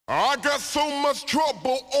I got so much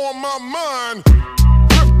trouble on my mind.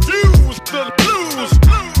 Refuse to lose.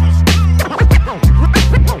 Refuse to lose.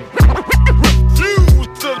 Refuse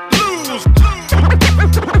to lose.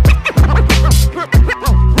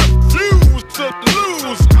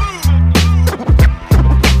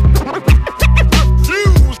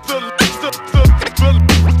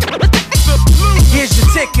 Here's your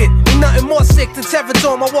ticket. Ain't nothing more sick than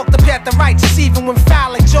Terradome. I walk the path of righteous even when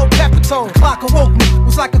foul like Joe Pepitone. The clock awoke me, it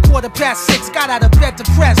was like 6:15. Got out of bed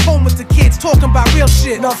depressed, home with the kids, talking about real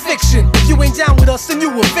shit, not fiction. If you ain't down with us, then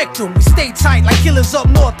you a victim. We stay tight like killers up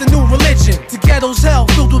north, the new religion. The ghetto's hell,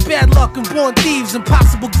 filled with bad luck and born thieves.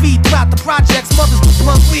 Impossible greed throughout the projects, mothers with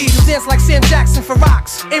blunt weeds. You dance like Sam Jackson for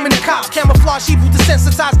rocks, aiming the cops. Camouflage evil,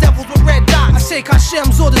 desensitized devils with red dots. I take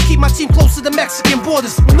Hashem's orders, keep my team close to the Mexican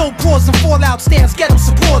borders. With no pause and fallout stands, ghetto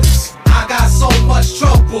supporters. I got so much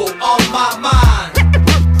trouble on my mind.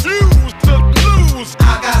 Refuse to lose.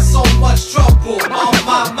 I got so much trouble on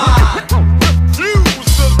my mind. Refuse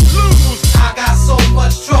to lose. I got so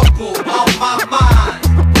much trouble on my mind.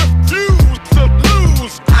 Refuse to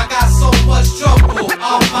lose. I got so much trouble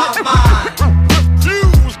on my mind.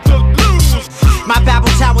 Refuse to lose. My Babel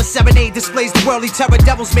Tower 7A displays the worldly terror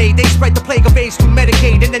devils made. They spread the plague of AIDS through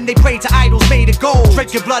Medicaid, and then they pray to idols made of gold.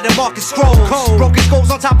 Drink your blood and mark it scrolls. Broken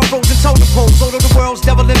skulls on top of frozen totem poles. Soul of the world's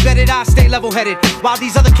devil embedded, I stay level-headed. While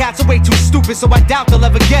these other cats are way too stupid, so I doubt they'll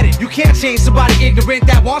ever get it. You can't change somebody ignorant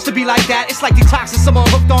that wants to be like that. It's like detoxing someone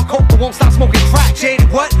hooked on coke but won't stop smoking crack.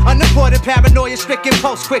 Jaded what? Unimportant, paranoia stricken,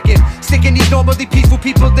 pulse quicken. Sticking these normally peaceful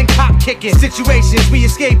people, then cop kicking. Situations, we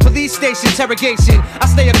escape police station interrogation. I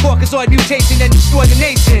stay a Caucasoid mutation and destroy the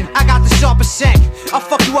nation. I got the sharpest shank. I'll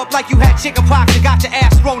fuck you up like you had chicken pox and got your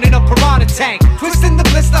ass thrown in a piranha tank. Twisting the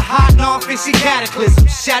blister, hot and all fishy cataclysm.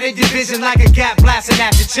 Shattered your vision like a cat blasting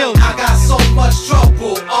at your children. I got so much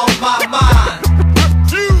trouble on my mind.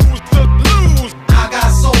 Refuse to lose. I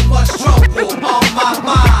got so much trouble on my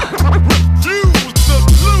mind. Refuse to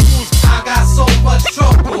lose. I got so much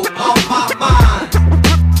trouble on my mind.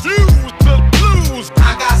 Refuse to lose.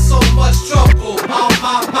 I got so much trouble on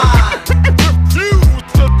my mind. Refuse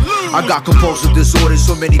to lose. I got compulsive disorders,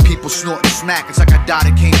 so many people snorting smack. It's like I died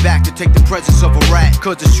and came back to take the presence of a rat.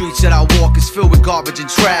 Cause the streets that I walk is filled with garbage and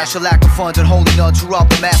trash. A lack of funds and holy nuns who rob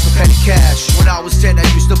the mass for petty cash. When I was 10, I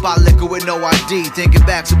used to buy liquor with no ID. Thinking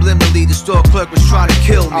back subliminally, the store clerk was trying to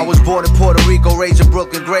kill me. I was born in Puerto Rico, raised in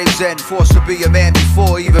Brooklyn, Gravesend. Forced to be a man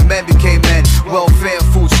before even men became men. Welfare,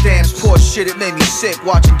 food stamps, poor shit, it made me sick.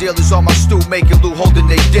 Watching dealers on my stoop making loot, holding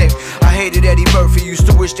their dick. I hated Eddie Murphy, used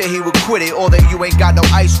to wish that he would quit it. Or that you ain't got no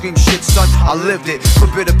ice cream shit, son, I lived it.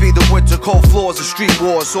 Forbid to be the winter, cold floors of street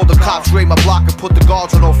wars. So the cops raid my block and put the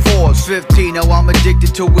guards on all fours. 15, now I'm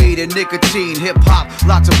addicted to weed and nicotine. Hip hop,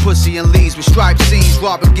 lots of pussy and leaves with striped scenes.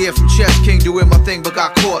 Robbing gear from Chess King, doing my thing but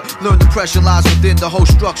got caught. Learned the pressure lies within the whole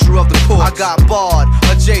structure of the court. I got barred,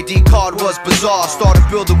 a JD card was bizarre. Started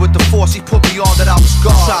building with the force, he put me on that I was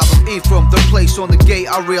gone. Side of Ephraim, the place on the gate,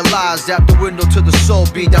 I realized that the window to the soul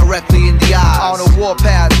be directly in the eyes. On a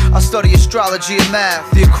warpath, I study astrology and math.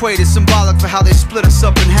 The equator symbolic for how they split us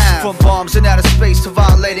up in half. From bombs in outer space to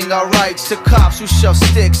violating our rights, to cops who shove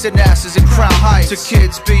sticks and asses in Crown Heights, to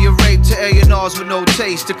kids being raped, to A&Rs with no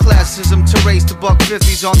taste, to classism, to race, to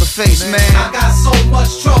 $150s on the face, man. I got so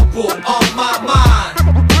much trouble on my mind.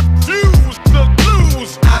 Refuse to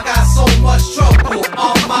lose. I got so much trouble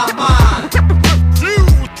on my mind.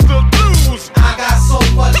 Refuse to lose. I got so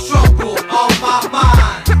much trouble on my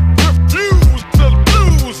mind. Refuse to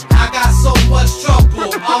lose. I got so much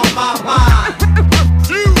trouble on my mind.